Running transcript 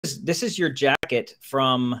is your jacket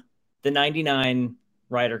from the '99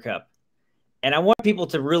 Ryder Cup, and I want people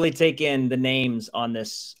to really take in the names on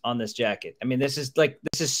this jacket. I mean, this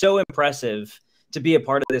is so impressive to be a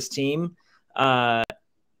part of this team. I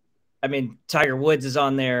mean, Tiger Woods is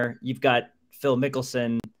on there. You've got Phil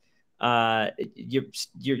Mickelson.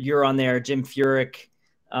 You're on there. Jim Furyk,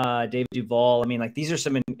 David Duval. I mean, like, these are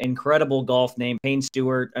some incredible golf names. Payne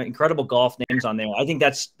Stewart, incredible golf names on there. I think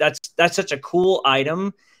that's such a cool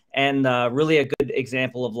item, and really a good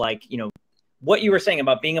example of, like, you know, what you were saying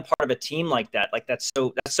about being a part of a team like that. Like, that's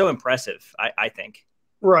so impressive, I think.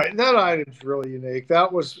 Right. That item's really unique.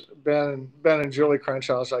 That was Ben and Julie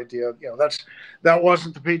Crenshaw's idea. You know, that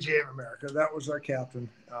wasn't the PGA of America. That was our captain.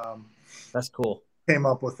 That's cool. Came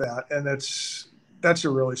up with that, and that's a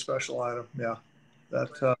really special item. Yeah.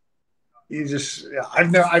 That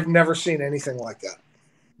I've never seen anything like that.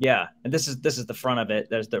 Yeah, and this is the front of it.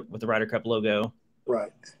 There's with the Ryder Cup logo.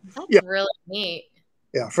 Right. That's really neat.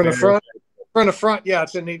 Yeah, from the front, yeah,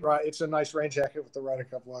 it's a neat, right? It's a nice rain jacket with the Ryder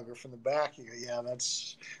Cup logo. From the back, yeah,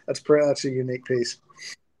 that's a unique piece.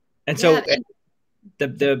 And so,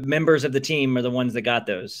 the members of the team are the ones that got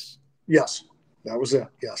those. Yes, that was it.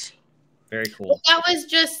 Yes. Very cool. That was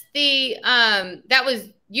just that was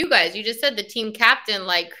you guys. You just said the team captain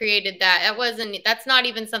created that. That's not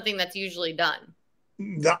even something that's usually done.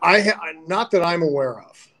 Not that I'm aware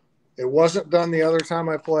of. It wasn't done the other time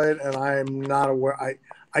I played, and I'm not aware.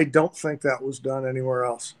 I don't think that was done anywhere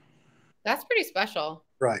else. That's pretty special.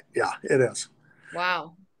 Right. Yeah, it is.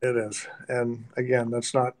 Wow. It is. And again,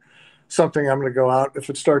 that's not something I'm going to go out. If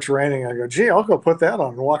it starts raining, I go, gee, I'll go put that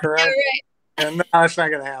on and walk around. Right. And no, it's not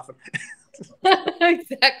going to happen.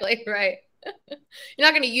 Exactly. Right. You're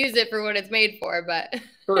not going to use it for what it's made for, but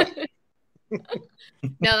no,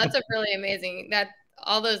 that's a really amazing,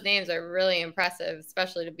 all those names are really impressive,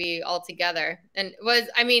 especially to be all together. And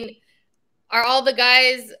are all the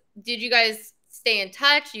guys, did you guys stay in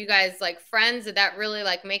touch? You guys friends? Did that really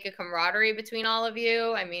make a camaraderie between all of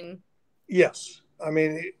you? I mean, yes. I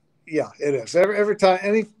mean, yeah, it is. Every time,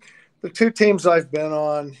 the two teams I've been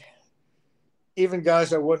on, even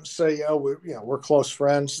guys I wouldn't say, we're close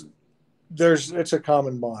friends. It's a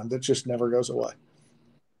common bond that just never goes away.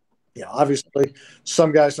 Yeah, obviously,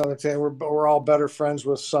 some guys on the team, we're all better friends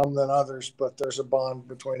with some than others, but there's a bond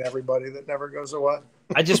between everybody that never goes away.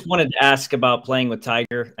 I just wanted to ask about playing with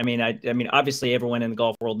Tiger. I mean, obviously, everyone in the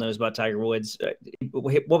golf world knows about Tiger Woods.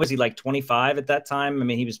 What was he, 25 at that time? I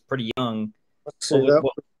mean, he was pretty young. Let's see, that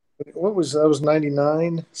was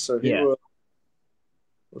 99. So he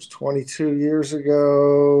was 22 years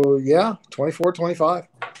ago. Yeah, 24, 25.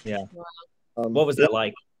 Yeah. What was that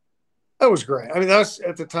like? That was great. I mean,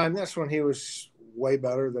 at the time, that's when he was way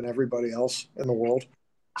better than everybody else in the world.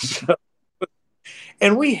 So,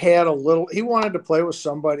 and we had he wanted to play with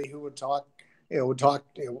somebody who would talk, could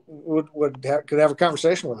have a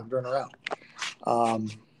conversation with him during a round.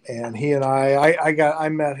 And he and I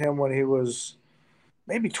met him when he was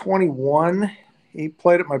maybe 21. He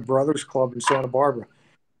played at my brother's club in Santa Barbara.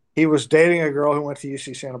 He was dating a girl who went to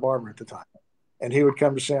UC Santa Barbara at the time. And he would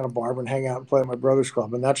come to Santa Barbara and hang out and play at my brother's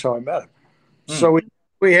club. And that's how I met him. So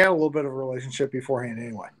we had a little bit of a relationship beforehand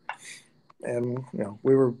anyway. And,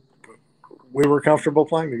 we were comfortable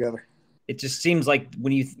playing together. It just seems like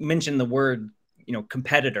when you mention the word,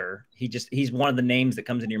 competitor, he's one of the names that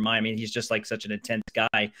comes into your mind. I mean, he's just such an intense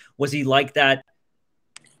guy. Was he like that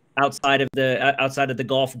outside of the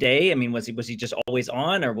golf day? I mean, was he just always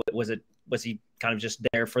on, or was he kind of just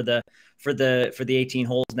there for the 18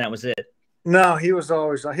 holes and that was it? No, he was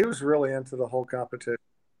really into the whole competition.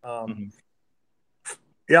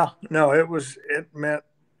 Yeah, no, it meant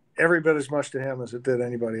every bit as much to him as it did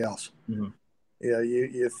anybody else. Mm-hmm. Yeah,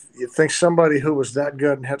 you think somebody who was that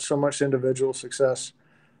good and had so much individual success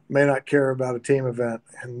may not care about a team event,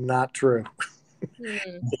 and not true.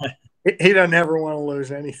 He doesn't ever want to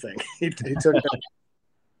lose anything. He took that.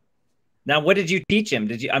 Now, what did you teach him?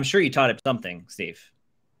 I'm sure you taught him something, Steve.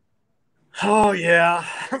 Oh yeah,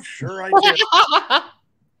 I'm sure I did.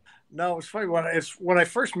 No, it's funny when I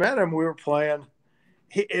first met him, we were playing.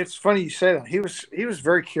 It's funny you say that. He was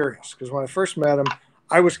very curious because when I first met him,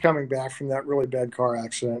 I was coming back from that really bad car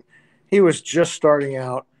accident. He was just starting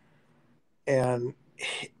out, and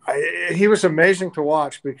he was amazing to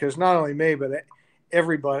watch because not only me, but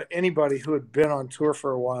anybody who had been on tour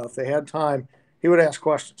for a while, if they had time, he would ask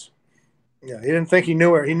questions. Yeah, he didn't think he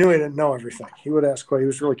knew it. He knew he didn't know everything. He would ask questions. He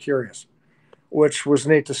was really curious, which was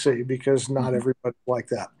neat to see because not everybody's like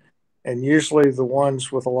that. And usually the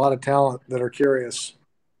ones with a lot of talent that are curious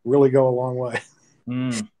really go a long way.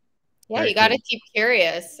 Yeah, Very you got to cool. keep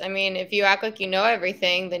curious. I mean, if you act like you know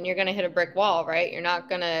everything, then you're going to hit a brick wall, right? You're not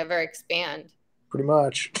going to ever expand. Pretty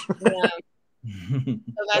much. Yeah,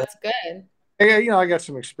 so that's good. Yeah, I got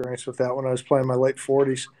some experience with that when I was playing my late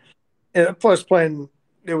 40s. And plus playing,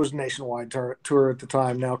 it was nationwide tour at the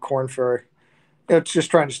time, now Corn Ferry. It's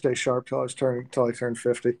just trying to stay sharp till I turned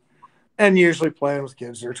 50. And usually playing with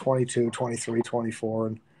kids that are 22, 23, 24.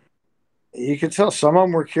 And you could tell some of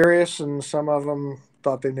them were curious and some of them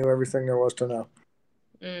thought they knew everything there was to know.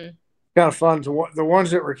 Mm. Kind of fun. The ones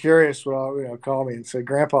that were curious will call me and say,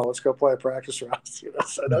 "Grandpa, let's go play a practice round." I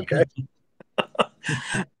said, "Okay."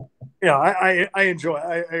 I enjoy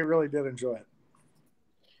it. I really did enjoy it.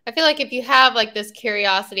 I feel like if you have like this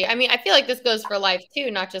curiosity, I mean, I feel like this goes for life too,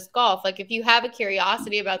 not just golf. Like if you have a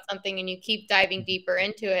curiosity about something and you keep diving deeper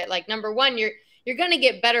into it, like number one, you're going to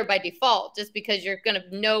get better by default just because you're going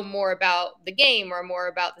to know more about the game or more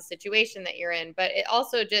about the situation that you're in. But it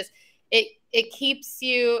also just it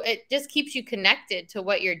just keeps you connected to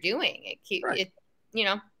what you're doing.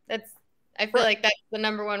 That's I feel like that's the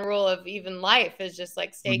number one rule of even life is just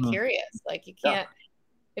like stay curious. Like you can't.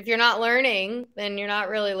 If you're not learning, then you're not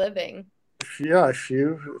really living. If you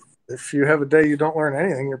have a day you don't learn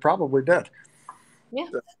anything, you're probably dead. Yeah,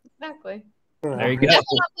 exactly. There you go.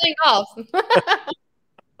 Definitely not playing golf.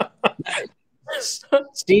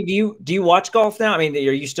 Steve, do you watch golf now? I mean,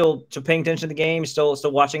 are you still paying attention to the game? Still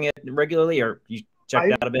watching it regularly, or you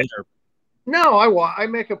checked out a bit? Or no, I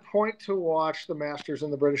make a point to watch the Masters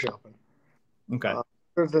and the British Open. Okay.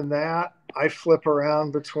 Other than that, I flip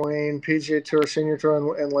around between PGA Tour, Senior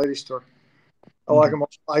Tour, and Ladies Tour. I like them all.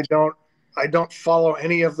 I don't follow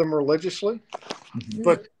any of them religiously,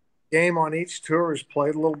 but the game on each tour is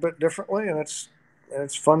played a little bit differently, and it's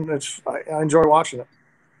fun. I enjoy watching it.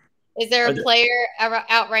 Is there a player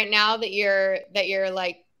out right now that you're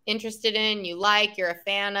like interested in? You're a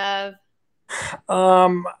fan of?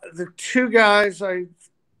 The two guys I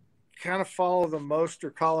kind of follow the most are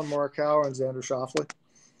Colin Morikawa and Xander Schauffele.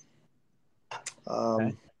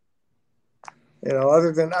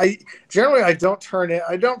 Other than I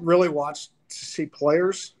don't really watch to see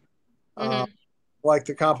players like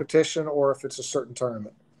the competition or if it's a certain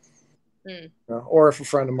tournament, or if a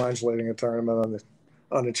friend of mine's leading a tournament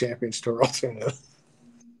on the Champions Tour alternative.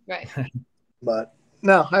 Right. But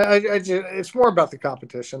no, it's more about the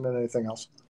competition than anything else.